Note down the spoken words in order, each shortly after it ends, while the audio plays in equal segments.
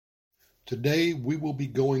Today we will be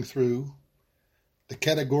going through the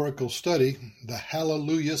categorical study, the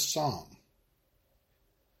Hallelujah Psalm.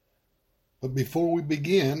 But before we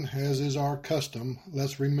begin, as is our custom,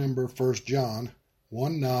 let's remember 1 John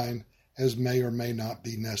 1:9 as may or may not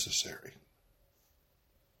be necessary.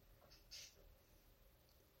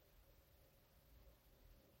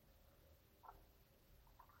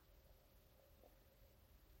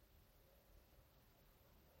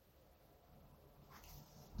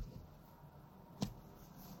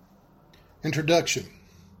 Introduction.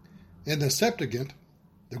 In the Septuagint,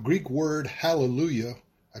 the Greek word hallelujah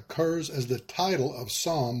occurs as the title of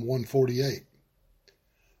Psalm 148.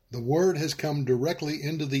 The word has come directly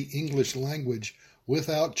into the English language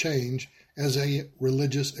without change as a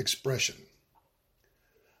religious expression.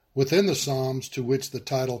 Within the Psalms to which the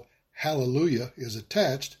title Hallelujah is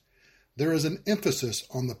attached, there is an emphasis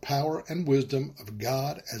on the power and wisdom of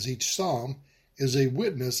God as each psalm is a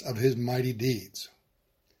witness of his mighty deeds.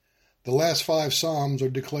 The last 5 psalms are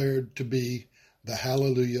declared to be the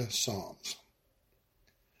Hallelujah Psalms.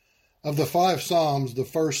 Of the 5 psalms, the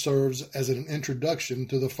first serves as an introduction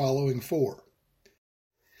to the following 4.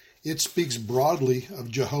 It speaks broadly of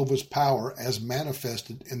Jehovah's power as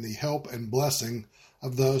manifested in the help and blessing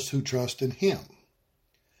of those who trust in him.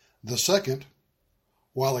 The second,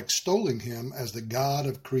 while extolling him as the God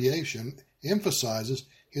of creation, emphasizes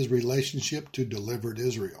his relationship to delivered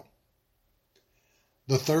Israel.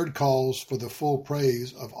 The third calls for the full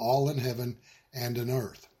praise of all in heaven and in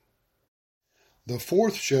earth. The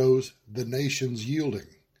fourth shows the nations yielding,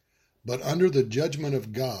 but under the judgment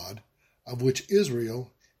of God, of which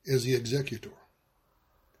Israel is the executor.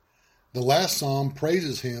 The last psalm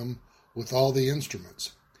praises him with all the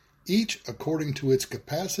instruments, each according to its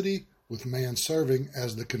capacity, with man serving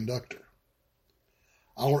as the conductor.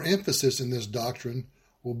 Our emphasis in this doctrine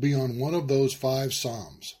will be on one of those 5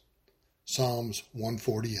 psalms, Psalms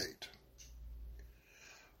 148.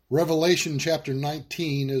 Revelation chapter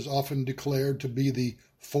 19 is often declared to be the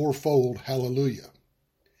fourfold Hallelujah,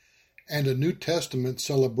 and a New Testament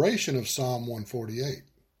celebration of Psalm 148.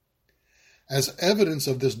 As evidence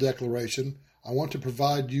of this declaration, I want to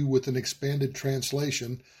provide you with an expanded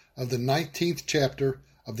translation of the 19th chapter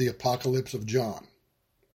of the Apocalypse of John.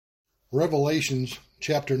 Revelations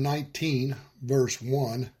chapter 19, verse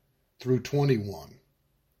 1 through 21.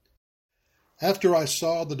 After I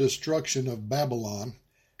saw the destruction of Babylon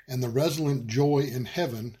and the resonant joy in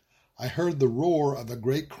heaven, I heard the roar of a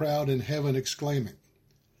great crowd in heaven exclaiming,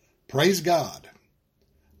 "Praise God!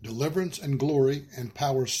 Deliverance and glory and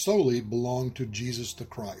power solely belong to Jesus the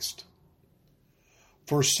Christ.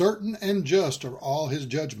 For certain and just are all his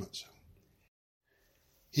judgments.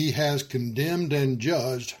 He has condemned and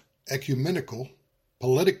judged ecumenical,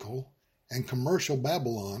 political, and commercial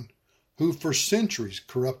Babylon, who for centuries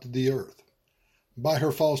corrupted the earth by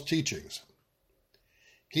her false teachings.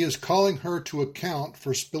 He is calling her to account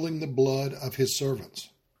for spilling the blood of his servants."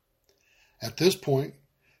 At this point,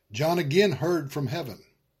 John again heard from heaven,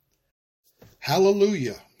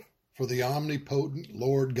 "Hallelujah, for the omnipotent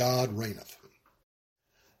Lord God reigneth."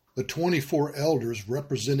 The 24 elders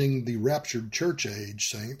representing the raptured church age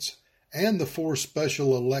saints and the 4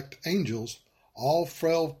 special elect angels all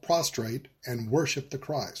fell prostrate and worshiped the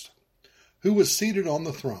Christ, who was seated on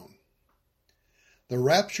the throne. The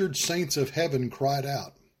raptured saints of heaven cried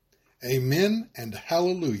out, "Amen and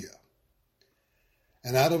Hallelujah."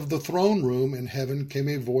 And out of the throne room in heaven came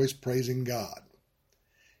a voice praising God.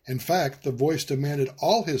 In fact, the voice demanded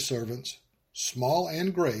all his servants, small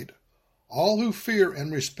and great, all who fear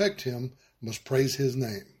and respect him, must praise his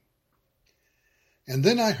name. And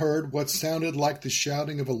then I heard what sounded like the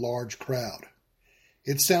shouting of a large crowd.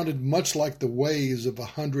 It sounded much like the waves of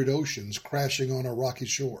 100 oceans crashing on a rocky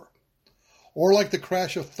shore, or like the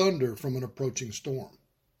crash of thunder from an approaching storm.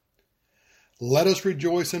 Let us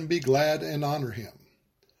rejoice and be glad and honor him,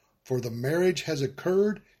 for the marriage has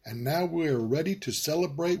occurred, and now we are ready to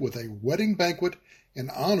celebrate with a wedding banquet in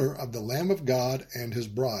honor of the Lamb of God and his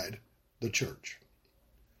bride, the church.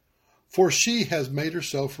 For she has made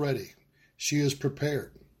herself ready. She is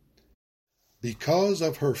prepared. Because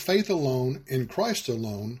of her faith alone, in Christ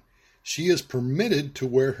alone, she is permitted to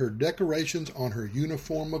wear her decorations on her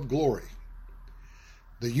uniform of glory.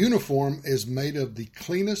 The uniform is made of the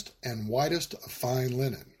cleanest and whitest of fine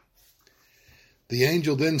linen. The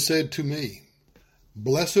angel then said to me,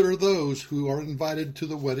 "Blessed are those who are invited to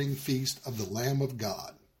the wedding feast of the Lamb of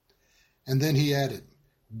God." And then he added,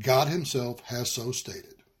 "God himself has so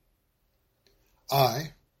stated."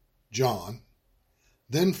 I, John,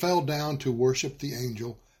 then fell down to worship the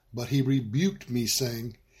angel, but he rebuked me,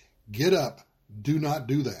 saying, "Get up, do not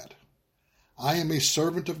do that. I am a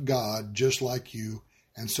servant of God just like you,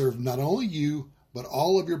 and serve not only you, but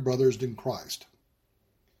all of your brothers in Christ.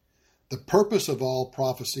 The purpose of all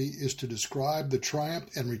prophecy is to describe the triumph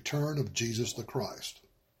and return of Jesus the Christ.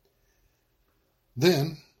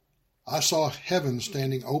 Then I saw heaven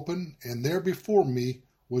standing open, and there before me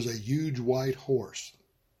was a huge white horse.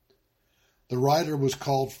 The rider was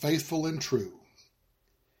called Faithful and True.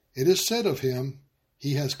 It is said of him,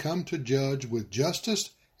 he has come to judge with justice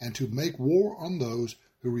and to make war on those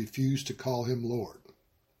who refuse to call him Lord.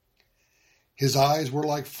 His eyes were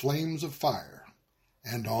like flames of fire,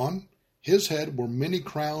 and on his head were many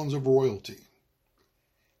crowns of royalty.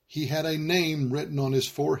 He had a name written on his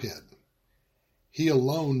forehead. He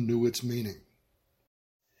alone knew its meaning.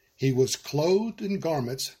 He was clothed in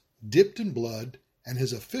garments dipped in blood, and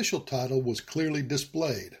his official title was clearly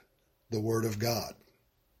displayed, the Word of God.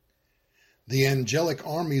 The angelic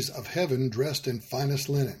armies of heaven, dressed in finest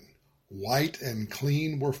linen, white and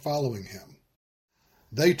clean, were following him.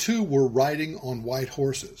 They too were riding on white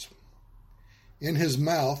horses. In his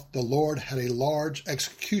mouth the Lord had a large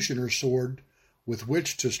executioner's sword with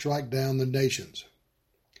which to strike down the nations.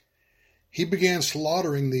 He began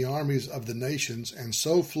slaughtering the armies of the nations, and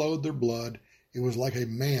so flowed their blood, it was like a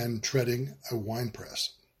man treading a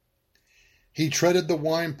winepress. He treaded the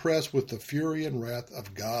winepress with the fury and wrath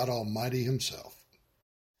of God Almighty himself.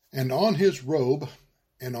 And on his robe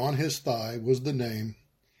and on his thigh was the name,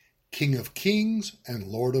 King of Kings and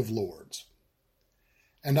Lord of Lords.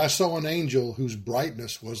 And I saw an angel whose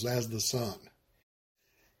brightness was as the sun.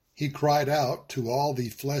 He cried out to all the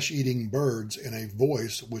flesh-eating birds in a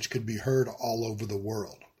voice which could be heard all over the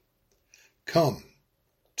world. Come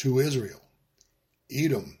to Israel,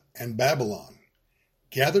 Edom, and Babylon,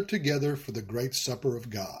 gather together for the great supper of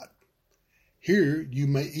God. Here you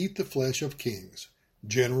may eat the flesh of kings,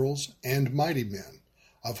 generals, and mighty men,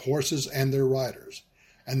 of horses and their riders,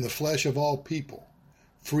 and the flesh of all people,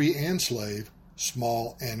 free and slave,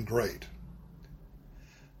 small and great.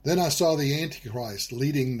 Then I saw the Antichrist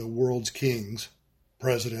leading the world's kings,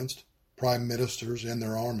 presidents, prime ministers, and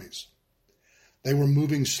their armies. They were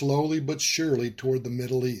moving slowly but surely toward the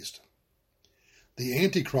Middle East. The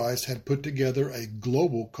Antichrist had put together a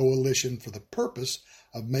global coalition for the purpose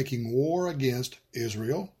of making war against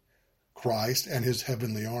Israel, Christ, and his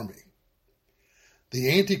heavenly army.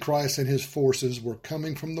 The Antichrist and his forces were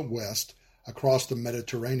coming from the west across the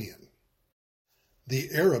Mediterranean. The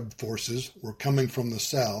Arab forces were coming from the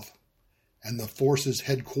south, and the forces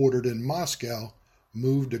headquartered in Moscow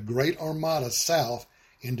moved a great armada south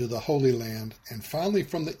into the Holy Land, and finally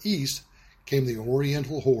from the east came the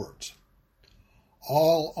Oriental hordes,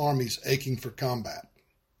 all armies aching for combat.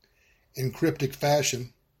 In cryptic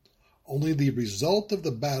fashion, only the result of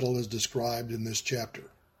the battle is described in this chapter.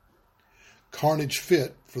 Carnage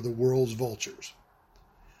fit for the world's vultures.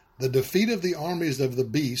 The defeat of the armies of the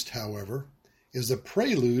beast, however, is the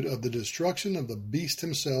prelude of the destruction of the beast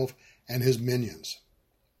himself and his minions.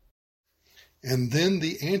 And then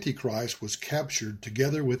the Antichrist was captured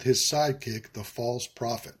together with his sidekick, the false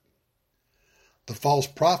prophet. The false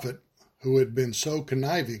prophet, who had been so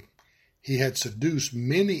conniving, he had seduced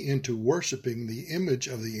many into worshiping the image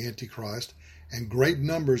of the Antichrist, and great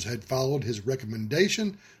numbers had followed his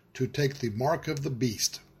recommendation to take the mark of the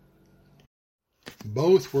beast.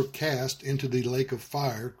 Both were cast into the lake of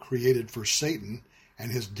fire created for Satan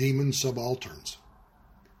and his demon subalterns.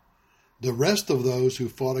 The rest of those who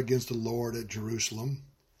fought against the Lord at Jerusalem,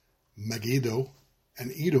 Megiddo,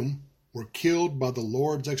 and Edom were killed by the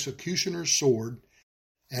Lord's executioner's sword,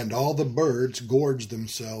 and all the birds gorged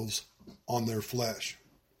themselves on their flesh.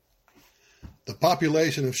 The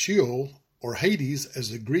population of Sheol, or Hades as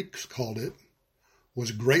the Greeks called it,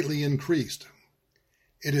 was greatly increased.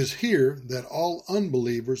 It is here that all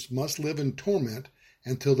unbelievers must live in torment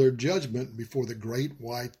until their judgment before the great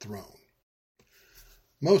white throne.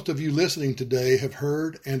 Most of you listening today have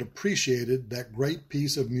heard and appreciated that great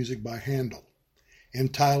piece of music by Handel,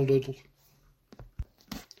 entitled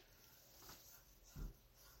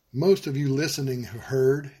Most of you listening have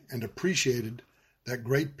heard and appreciated that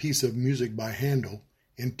great piece of music by Handel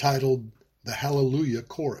entitled the Hallelujah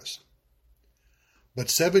Chorus. But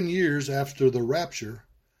 7 years after the rapture,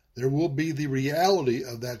 there will be the reality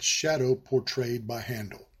of that shadow portrayed by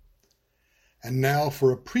Handel. And now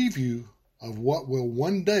for a preview of what will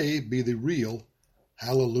one day be the real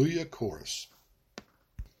Hallelujah Chorus.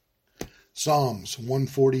 Psalms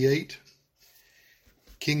 148,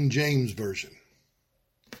 King James Version,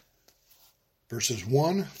 verses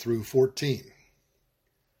 1 through 14.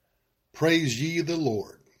 Praise ye the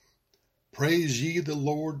Lord. Praise ye the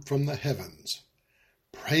Lord from the heavens.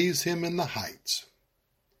 Praise him in the heights.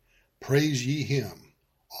 Praise ye him,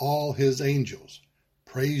 all his angels.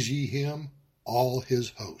 Praise ye him, all his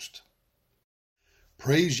host.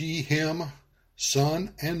 Praise ye him,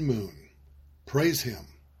 sun and moon. Praise him,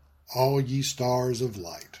 all ye stars of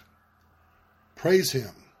light. Praise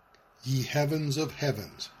him, ye heavens of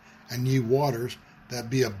heavens, and ye waters that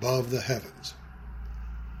be above the heavens.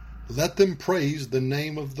 Let them praise the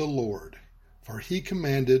name of the Lord, for he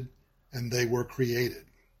commanded, and they were created.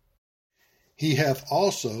 He hath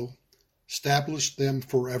also established them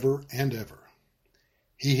forever and ever.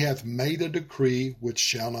 He hath made a decree which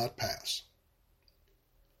shall not pass.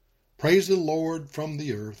 Praise the Lord from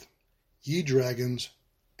the earth, ye dragons,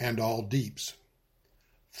 and all deeps,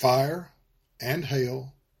 fire and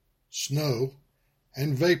hail, snow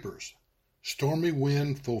and vapors, stormy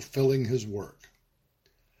wind fulfilling his work,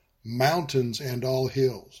 mountains and all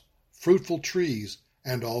hills, fruitful trees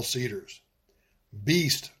and all cedars,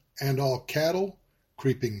 beast and all cattle,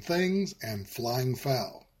 creeping things and flying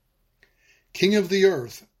fowl, king of the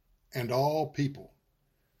earth and all people,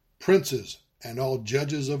 princes and all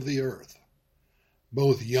judges of the earth,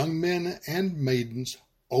 both young men and maidens,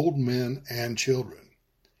 old men and children.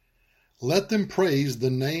 Let them praise the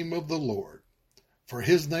name of the Lord, for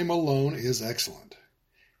his name alone is excellent.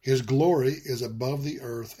 His glory is above the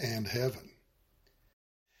earth and heaven.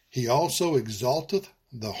 He also exalteth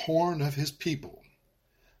the horn of his people,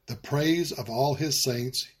 the praise of all his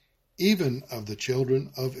saints, even of the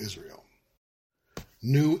children of Israel.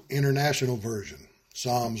 New International Version,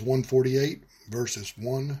 Psalms 148, verses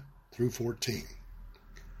 1 through 14.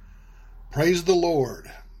 Praise the Lord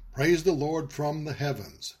from the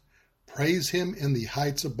heavens. Praise him in the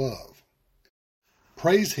heights above.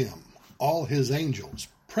 Praise him, all his angels.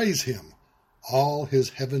 Praise him, all his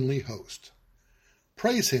heavenly host.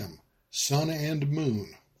 Praise him, sun and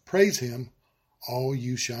moon. Praise him, all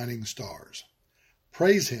you shining stars.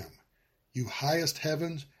 Praise him, you highest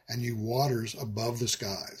heavens and you waters above the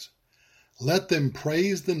skies. Let them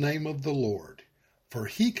praise the name of the Lord, for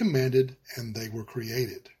he commanded and they were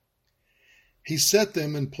created. He set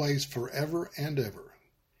them in place forever and ever.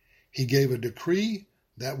 He gave a decree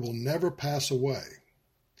that will never pass away.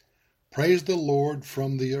 Praise the Lord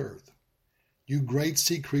from the earth, you great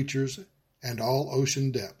sea creatures and all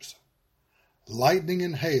ocean depths, lightning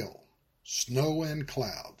and hail, snow and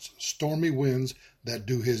clouds, stormy winds that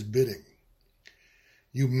do his bidding.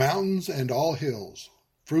 You mountains and all hills,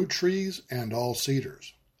 fruit trees and all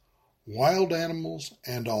cedars, wild animals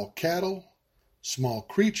and all cattle, small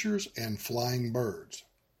creatures and flying birds.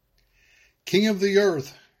 King of the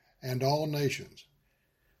earth and all nations,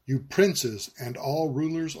 you princes and all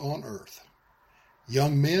rulers on earth,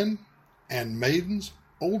 young men and maidens,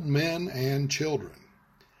 old men and children.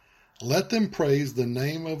 Let them praise the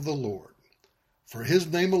name of the Lord, for his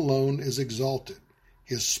name alone is exalted.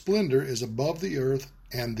 His splendor is above the earth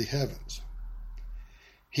and the heavens.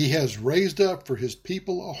 He has raised up for his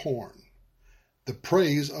people a horn, the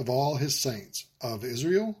praise of all his saints. Of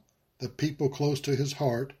Israel, the people close to his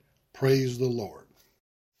heart, praise the Lord.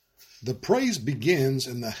 The praise begins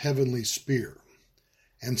in the heavenly sphere.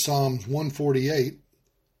 In Psalms 148,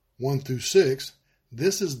 1 through 6,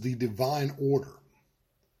 this is the divine order.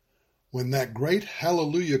 When that great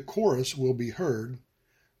hallelujah chorus will be heard,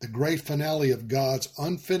 the great finale of God's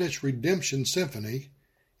unfinished redemption symphony,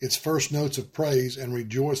 its first notes of praise and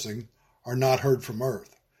rejoicing are not heard from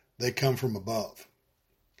earth. They come from above.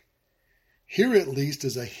 Here at least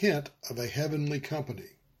is a hint of a heavenly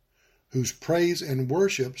company, whose praise and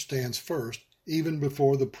worship stands first even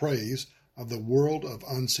before the praise of the world of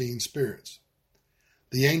unseen spirits.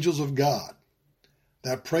 The angels of God.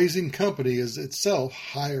 That praising company is itself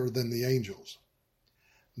higher than the angels.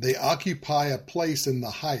 They occupy a place in the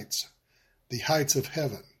heights of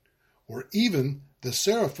heaven, where even the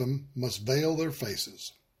seraphim must veil their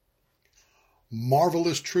faces.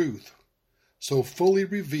 Marvelous truth, so fully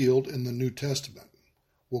revealed in the New Testament,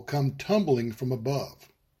 will come tumbling from above.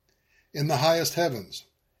 In the highest heavens,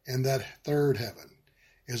 in that third heaven,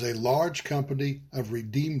 is a large company of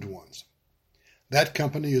redeemed ones. That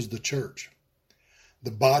company is the church,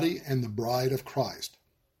 the body and the bride of Christ,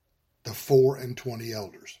 the 24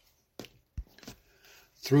 elders.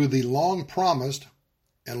 Through the long-promised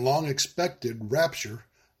and long-expected rapture,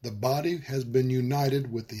 the body has been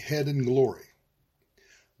united with the head in glory.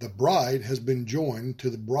 The bride has been joined to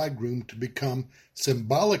the bridegroom to become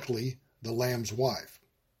symbolically the Lamb's wife.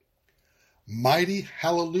 Mighty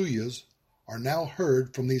hallelujahs are now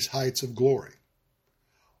heard from these heights of glory.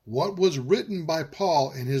 What was written by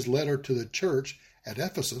Paul in his letter to the church at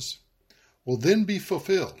Ephesus will then be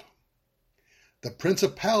fulfilled. The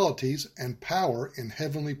principalities and power in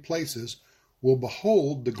heavenly places will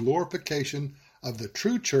behold the glorification of the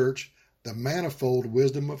true church, the manifold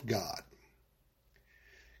wisdom of God.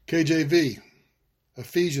 KJV,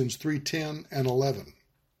 Ephesians 3:10 and 11.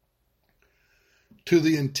 To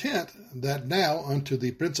the intent that now unto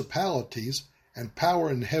the principalities and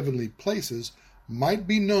power in heavenly places might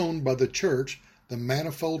be known by the church the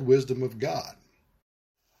manifold wisdom of God,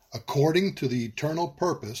 according to the eternal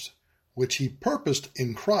purpose which he purposed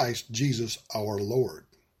in Christ Jesus our Lord.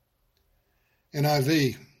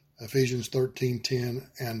 NIV, Ephesians 13:10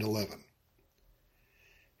 and 11.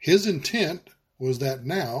 His intent was that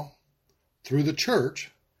now, through the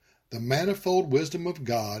church, the manifold wisdom of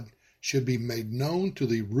God should be made known to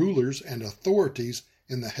the rulers and authorities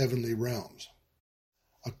in the heavenly realms,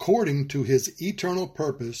 according to his eternal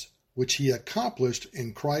purpose which he accomplished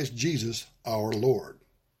in Christ Jesus our Lord.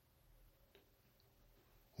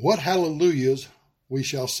 What hallelujahs we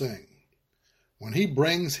shall sing when he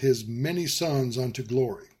brings his many sons unto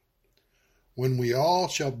glory, when we all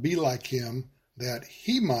shall be like him, that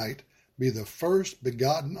he might be the first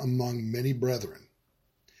begotten among many brethren.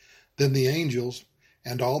 Then the angels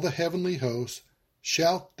and all the heavenly hosts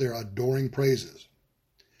shout their adoring praises.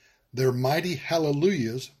 Their mighty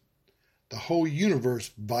hallelujahs, the whole universe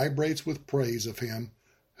vibrates with praise of him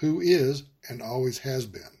who is and always has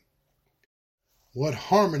been. What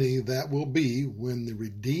harmony that will be when the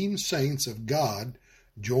redeemed saints of God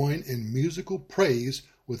join in musical praise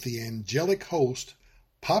with the angelic host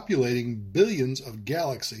populating billions of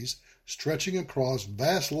galaxies stretching across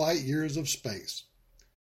vast light years of space.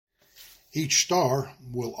 Each star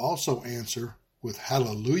will also answer with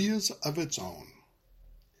hallelujahs of its own.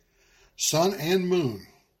 Sun and moon,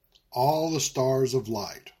 all the stars of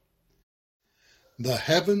light, the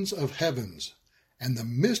heavens of heavens, and the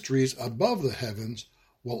mysteries above the heavens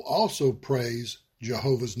will also praise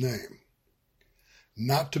Jehovah's name.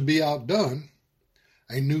 Not to be outdone,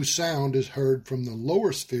 a new sound is heard from the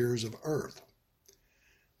lower spheres of earth.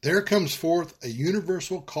 There comes forth a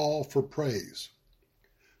universal call for praise.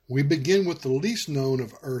 We begin with the least known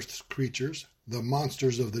of earth's creatures, the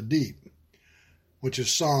monsters of the deep, which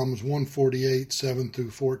is Psalms 148, 7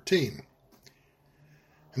 through 14.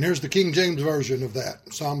 And here's the King James Version of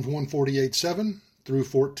that, Psalms 148, 7 through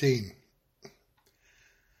 14.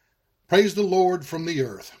 Praise the Lord from the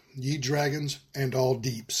earth, ye dragons and all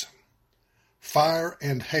deeps, fire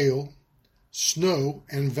and hail, snow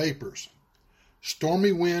and vapors,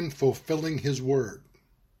 stormy wind fulfilling his word,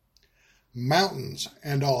 mountains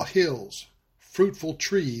and all hills, fruitful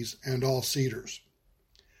trees and all cedars,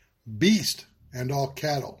 beast and all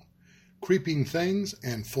cattle, creeping things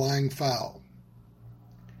and flying fowl,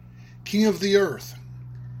 King of the earth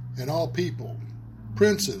and all people,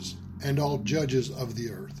 princes and all judges of the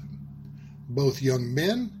earth, both young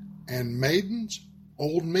men and maidens,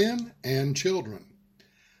 old men and children.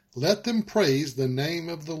 Let them praise the name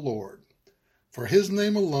of the Lord, for his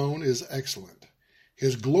name alone is excellent.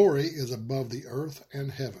 His glory is above the earth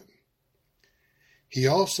and heaven. He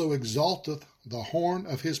also exalteth the horn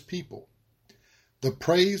of his people, the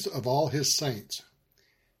praise of all his saints,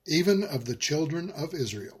 even of the children of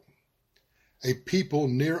Israel. A people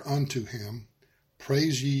near unto him,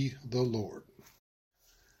 praise ye the Lord.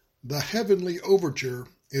 The heavenly overture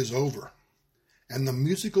is over, and the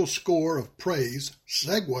musical score of praise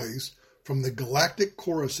segues from the galactic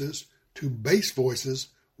choruses to bass voices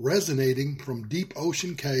resonating from deep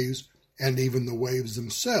ocean caves and even the waves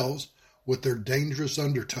themselves with their dangerous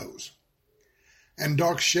undertows. And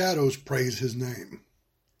dark shadows praise his name.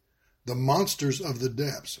 The monsters of the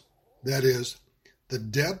depths, that is, the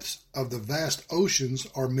depths of the vast oceans,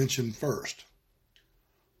 are mentioned first.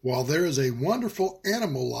 While there is a wonderful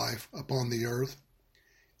animal life upon the earth,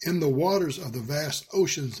 in the waters of the vast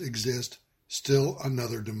oceans exist still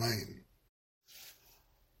another domain.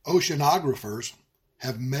 Oceanographers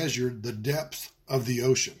have measured the depth of the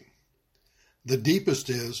ocean. The deepest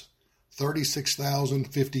is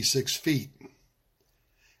 36,056 feet,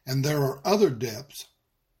 and there are other depths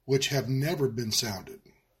which have never been sounded.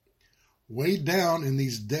 Way down in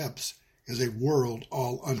these depths is a world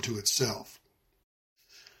all unto itself,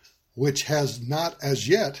 which has not as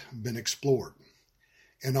yet been explored.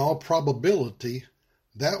 In all probability,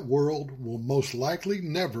 that world will most likely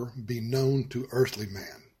never be known to earthly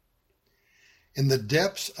man. In the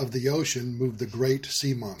depths of the ocean move the great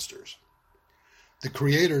sea monsters. The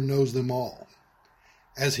Creator knows them all,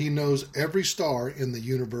 as he knows every star in the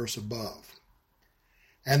universe above.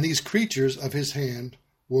 And these creatures of his hand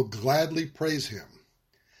will gladly praise him.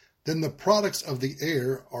 Then the products of the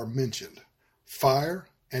air are mentioned: fire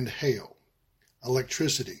and hail,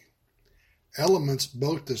 electricity. Elements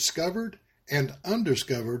both discovered and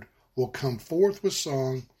undiscovered will will come forth with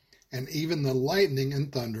song, and even the lightning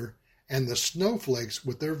and thunder, and the snowflakes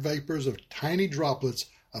with their vapors of tiny droplets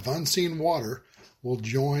of unseen water will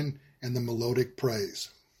join in the melodic praise.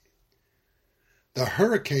 The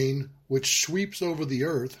hurricane which sweeps over the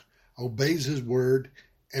earth obeys his word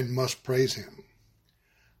and must praise him.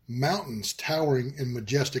 Mountains towering in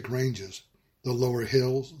majestic ranges, the lower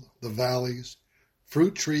hills, the valleys,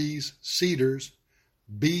 fruit trees, cedars,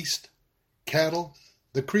 beasts, cattle,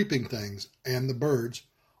 the creeping things, and the birds,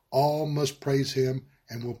 all must praise him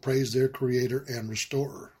and will praise their Creator and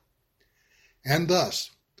Restorer. And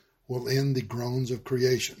thus will end the groans of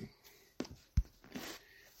creation.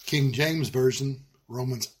 King James Version,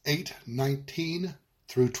 Romans 8:19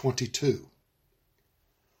 through 22.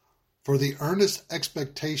 For the earnest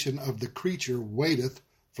expectation of the creature waiteth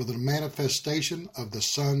for the manifestation of the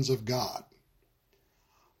sons of God.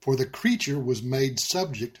 For the creature was made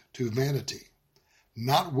subject to vanity,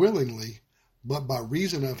 not willingly, but by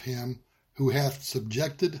reason of him who hath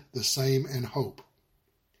subjected the same in hope.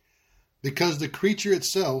 Because the creature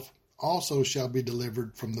itself also shall be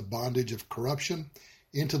delivered from the bondage of corruption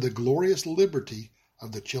into the glorious liberty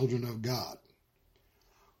of the children of God.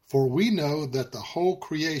 For we know that the whole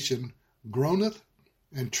creation groaneth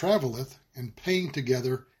and travelleth in pain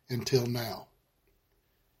together until now.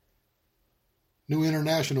 New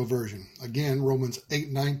International Version, again Romans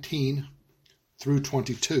 8:19 through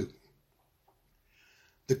 22.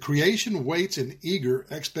 The creation waits in eager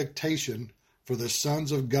expectation for the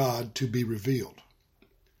sons of God to be revealed.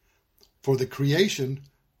 For the creation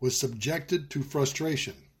was subjected to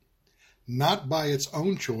frustration, not by its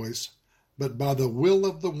own choice, but by the will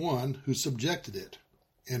of the one who subjected it,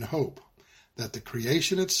 in hope that the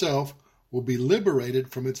creation itself will be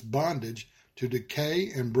liberated from its bondage to decay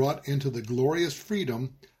and brought into the glorious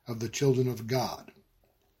freedom of the children of God.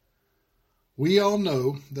 We all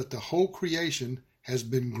know that the whole creation has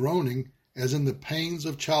been groaning as in the pains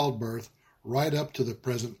of childbirth right up to the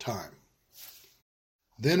present time.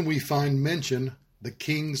 Then we find mention the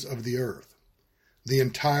kings of the earth, the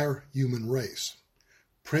entire human race,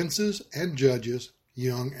 princes and judges,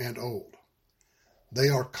 young and old. They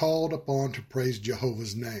are called upon to praise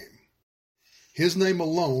Jehovah's name. His name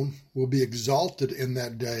alone will be exalted in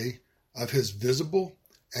that day of his visible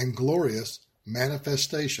and glorious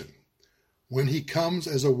manifestation, when he comes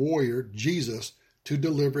as a warrior, Jesus, to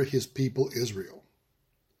deliver his people Israel.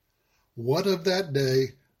 What of that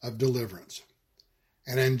day of deliverance?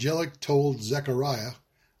 An angelic told Zechariah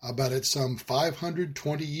about it some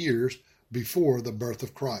 520 years before the birth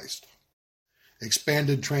of Christ.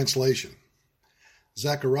 Expanded translation.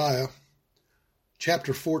 Zechariah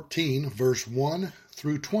chapter 14, verse 1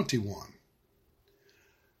 through 21.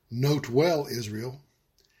 Note well, Israel,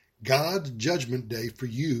 God's judgment day for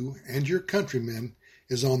you and your countrymen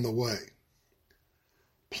is on the way.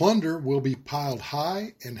 Plunder will be piled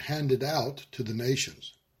high and handed out to the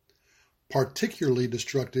nations. Particularly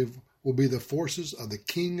destructive will be the forces of the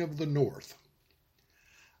king of the north.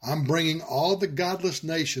 I'm bringing all the godless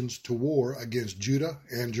nations to war against Judah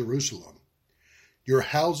and Jerusalem. Your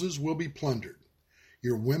houses will be plundered.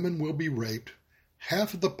 Your women will be raped.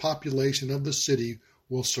 Half of the population of the city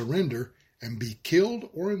will surrender and be killed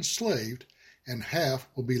or enslaved, and half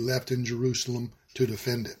will be left in Jerusalem to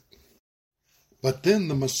defend it. But then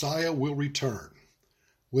the Messiah will return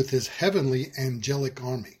with his heavenly angelic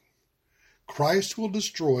army. Christ will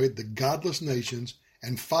destroy the godless nations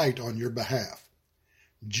and fight on your behalf,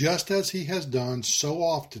 just as he has done so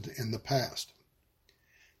often in the past.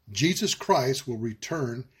 Jesus Christ will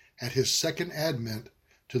return at his second advent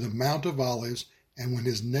to the Mount of Olives, and when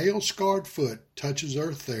his nail-scarred foot touches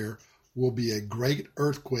earth, there will be a great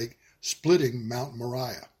earthquake splitting Mount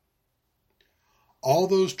Moriah. All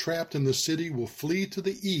those trapped in the city will flee to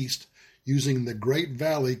the east using the great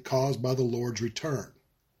valley caused by the Lord's return.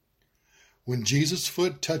 When Jesus'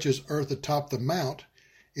 foot touches earth atop the mount,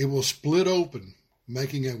 it will split open,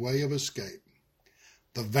 making a way of escape.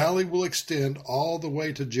 The valley will extend all the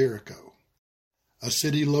way to Jericho, a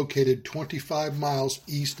city located 25 miles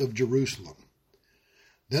east of Jerusalem.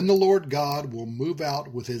 Then the Lord God will move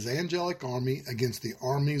out with his angelic army against the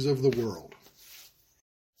armies of the world.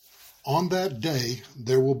 On that day,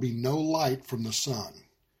 there will be no light from the sun,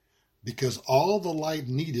 because all the light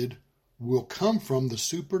needed will come from the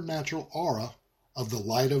supernatural aura of the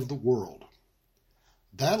light of the world.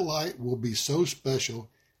 That light will be so special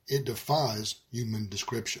it defies human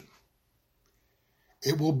description.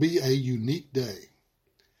 It will be a unique day,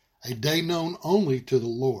 a day known only to the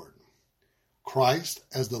Lord. Christ,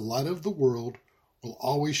 as the light of the world, will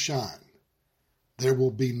always shine. There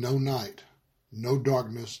will be no night, no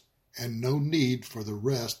darkness, and no need for the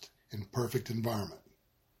rest and perfect environment.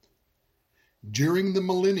 During the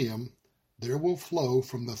millennium, there will flow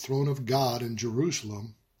from the throne of God in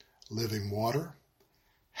Jerusalem living water,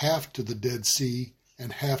 half to the Dead Sea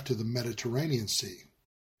and half to the Mediterranean Sea.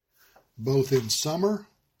 Both in summer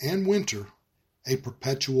and winter, a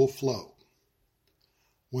perpetual flow.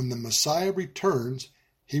 When the Messiah returns,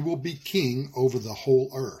 he will be king over the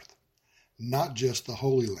whole earth, not just the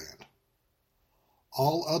Holy Land.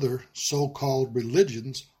 All other so-called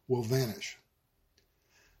religions will vanish.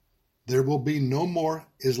 There will be no more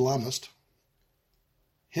Islamist,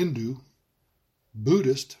 Hindu,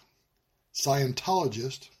 Buddhist,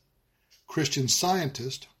 Scientologist, Christian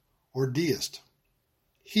Scientist, or deist.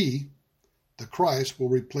 He, the Christ, will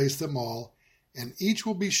replace them all, and each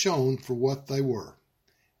will be shown for what they were: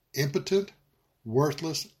 impotent,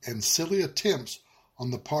 worthless, and silly attempts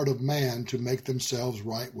on the part of man to make themselves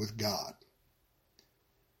right with God.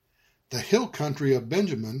 The hill country of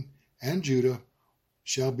Benjamin and Judah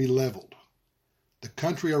shall be leveled. The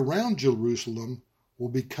country around Jerusalem will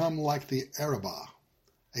become like the Arabah,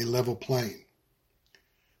 a level plain.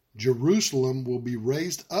 Jerusalem will be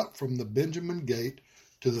raised up from the Benjamin gate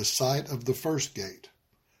to the site of the first gate,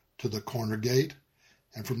 to the corner gate,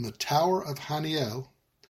 and from the tower of Haniel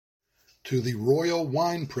to the royal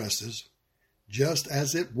wine presses, just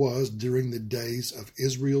as it was during the days of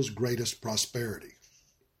Israel's greatest prosperity.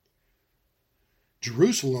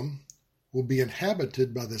 Jerusalem will be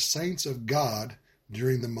inhabited by the saints of God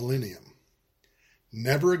during the millennium.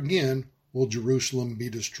 Never again will Jerusalem be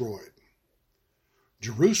destroyed.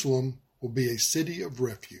 Jerusalem will be a city of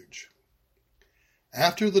refuge.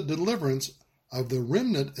 After the deliverance of the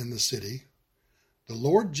remnant in the city, the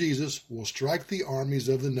Lord Jesus will strike the armies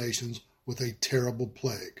of the nations with a terrible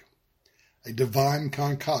plague. A divine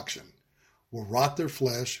concoction will rot their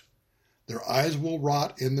flesh, their eyes will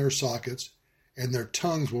rot in their sockets, and their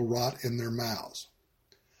tongues will rot in their mouths.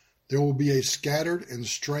 There will be a scattered and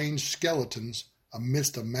strange skeletons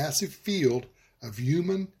amidst a massive field of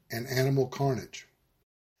human and animal carnage.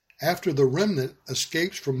 After the remnant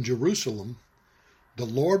escapes from Jerusalem, the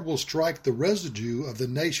Lord will strike the residue of the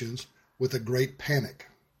nations with a great panic.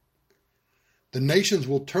 The nations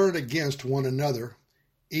will turn against one another,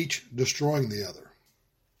 each destroying the other.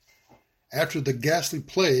 After the ghastly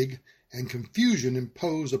plague and confusion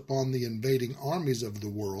imposed upon the invading armies of the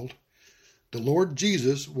world, the Lord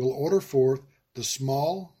Jesus will order forth the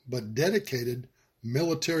small but dedicated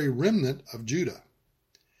military remnant of Judah,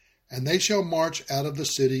 and they shall march out of the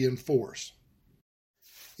city in force.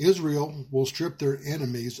 Israel will strip their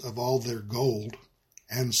enemies of all their gold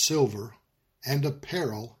and silver and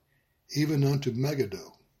apparel, even unto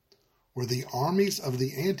Megiddo, where the armies of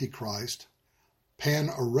the Antichrist,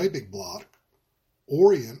 Pan-Arabic bloc,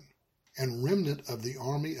 Orient, and remnant of the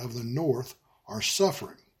army of the north are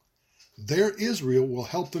suffering. There Israel will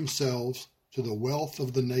help themselves to the wealth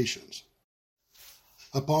of the nations.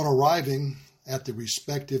 Upon arriving at the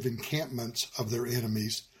respective encampments of their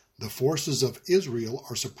enemies, the forces of Israel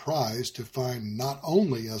are surprised to find not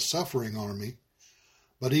only a suffering army,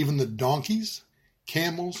 but even the donkeys,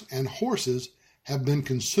 camels, and horses have been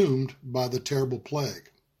consumed by the terrible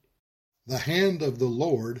plague. The hand of the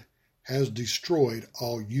Lord has destroyed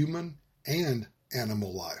all human and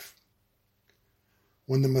animal life.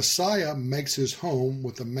 When the Messiah makes his home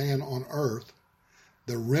with a man on earth,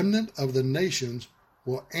 the remnant of the nations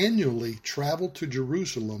will annually travel to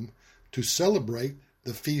Jerusalem to celebrate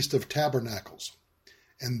the Feast of Tabernacles,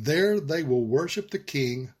 and there they will worship the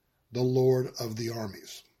King, the Lord of the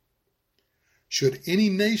armies. Should any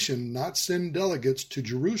nation not send delegates to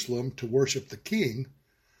Jerusalem to worship the King,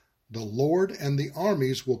 the Lord and the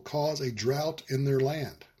armies will cause a drought in their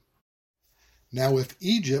land. Now, if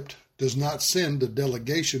Egypt does not send a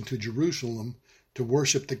delegation to Jerusalem to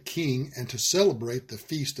worship the King and to celebrate the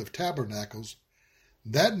Feast of Tabernacles,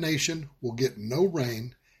 that nation will get no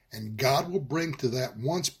rain, and God will bring to that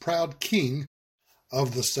once proud king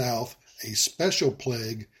of the south a special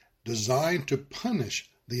plague designed to punish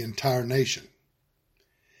the entire nation.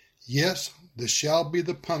 Yes, this shall be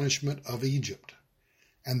the punishment of Egypt,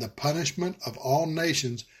 and the punishment of all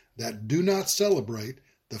nations that do not celebrate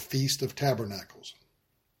the Feast of Tabernacles.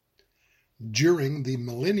 During the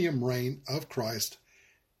millennium reign of Christ,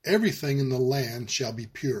 everything in the land shall be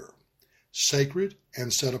pure, sacred,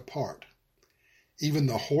 and set apart. Even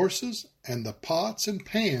the horses and the pots and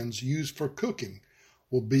pans used for cooking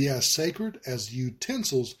will be as sacred as the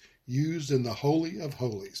utensils used in the Holy of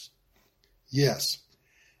Holies. Yes,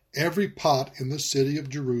 every pot in the city of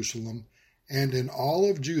Jerusalem and in all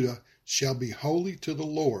of Judah shall be holy to the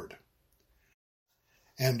Lord.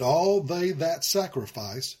 And all they that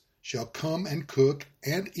sacrifice shall come and cook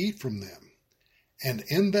and eat from them. And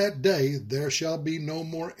in that day there shall be no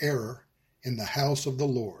more error in the house of the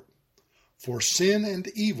Lord, for sin and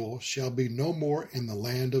evil shall be no more in the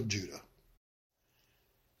land of Judah.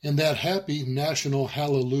 And that happy national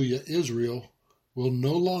hallelujah Israel will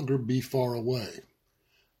no longer be far away,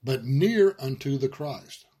 but near unto the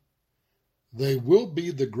Christ. They will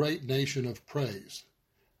be the great nation of praise,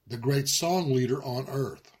 the great song leader on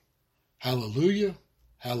earth. Hallelujah,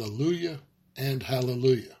 hallelujah, and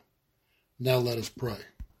hallelujah. Now let us pray.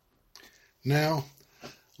 Now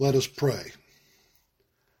let us pray.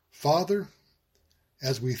 Father,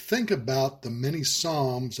 as we think about the many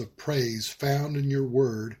psalms of praise found in your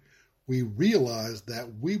word, we realize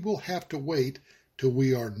that we will have to wait till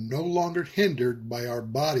we are no longer hindered by our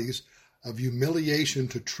bodies of humiliation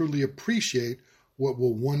to truly appreciate what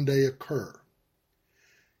will one day occur.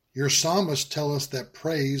 Your psalmists tell us that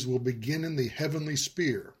praise will begin in the heavenly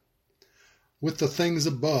sphere, with the things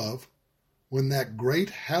above, when that great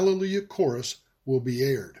hallelujah chorus will be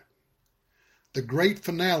aired, the great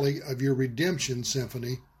finale of your redemption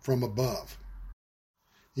symphony from above.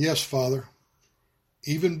 Yes, Father,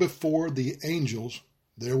 even before the angels,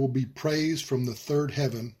 there will be praise from the third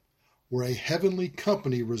heaven, where a heavenly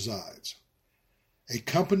company resides, a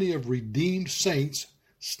company of redeemed saints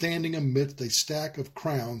standing amidst a stack of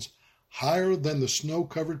crowns higher than the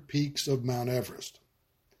snow-covered peaks of Mount Everest.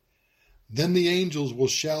 Then the angels will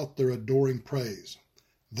shout their adoring praise,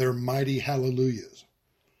 their mighty hallelujahs.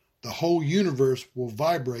 The whole universe will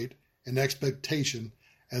vibrate in expectation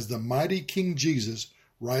as the mighty King Jesus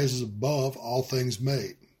rises above all things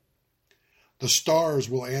made. The stars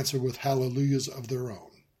will answer with hallelujahs of their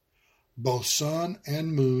own. Both sun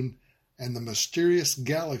and moon and the mysterious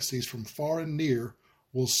galaxies from far and near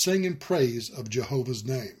will sing in praise of Jehovah's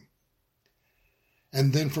name.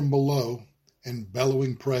 And then from below, in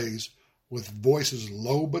bellowing praise, with voices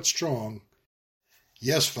low but strong,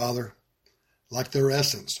 yes, Father, like their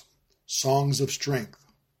essence, songs of strength,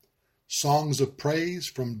 songs of praise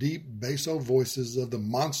from deep basso voices of the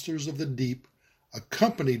monsters of the deep,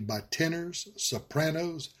 accompanied by tenors,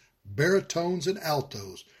 sopranos, baritones, and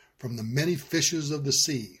altos from the many fishes of the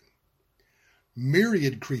sea.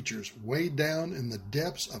 Myriad creatures way down in the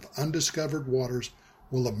depths of undiscovered waters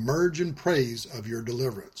will emerge in praise of your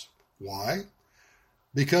deliverance. Why?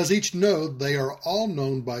 Because each know they are all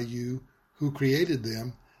known by you who created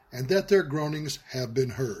them, and that their groanings have been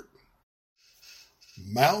heard.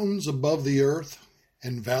 Mountains above the earth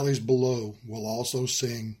and valleys below will also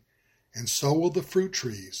sing, and so will the fruit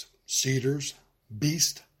trees, cedars,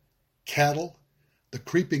 beasts, cattle, the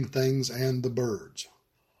creeping things, and the birds.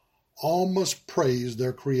 All must praise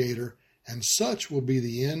their Creator, and such will be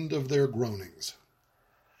the end of their groanings.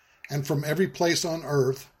 And from every place on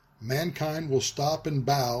earth, mankind will stop and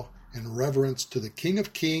bow in reverence to the King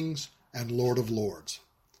of Kings and Lord of Lords.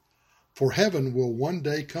 For heaven will one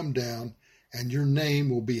day come down, and your name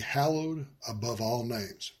will be hallowed above all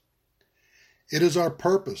names. It is our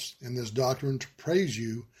purpose in this doctrine to praise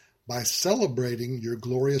you by celebrating your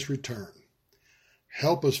glorious return.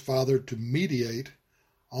 Help us, Father, to mediate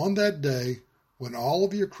on that day when all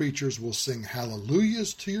of your creatures will sing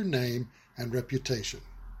hallelujahs to your name and reputation.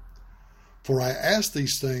 For I ask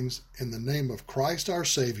these things in the name of Christ our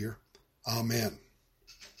Savior. Amen.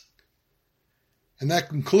 And that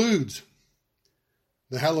concludes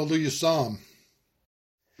the Hallelujah Psalm.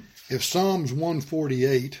 If Psalms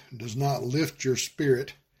 148 does not lift your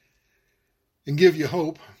spirit and give you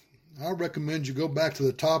hope, I recommend you go back to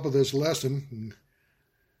the top of this lesson,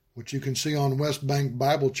 which you can see on West Bank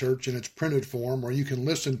Bible Church in its printed form, or you can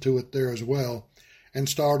listen to it there as well, and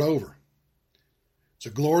start over. It's a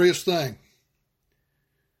glorious thing.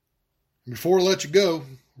 Before I let you go,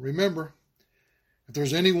 remember, if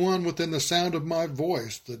there's anyone within the sound of my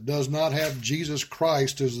voice that does not have Jesus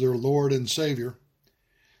Christ as their Lord and Savior,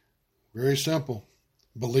 very simple.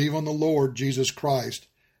 Believe on the Lord Jesus Christ,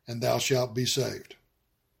 and thou shalt be saved.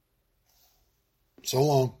 So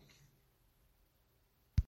long.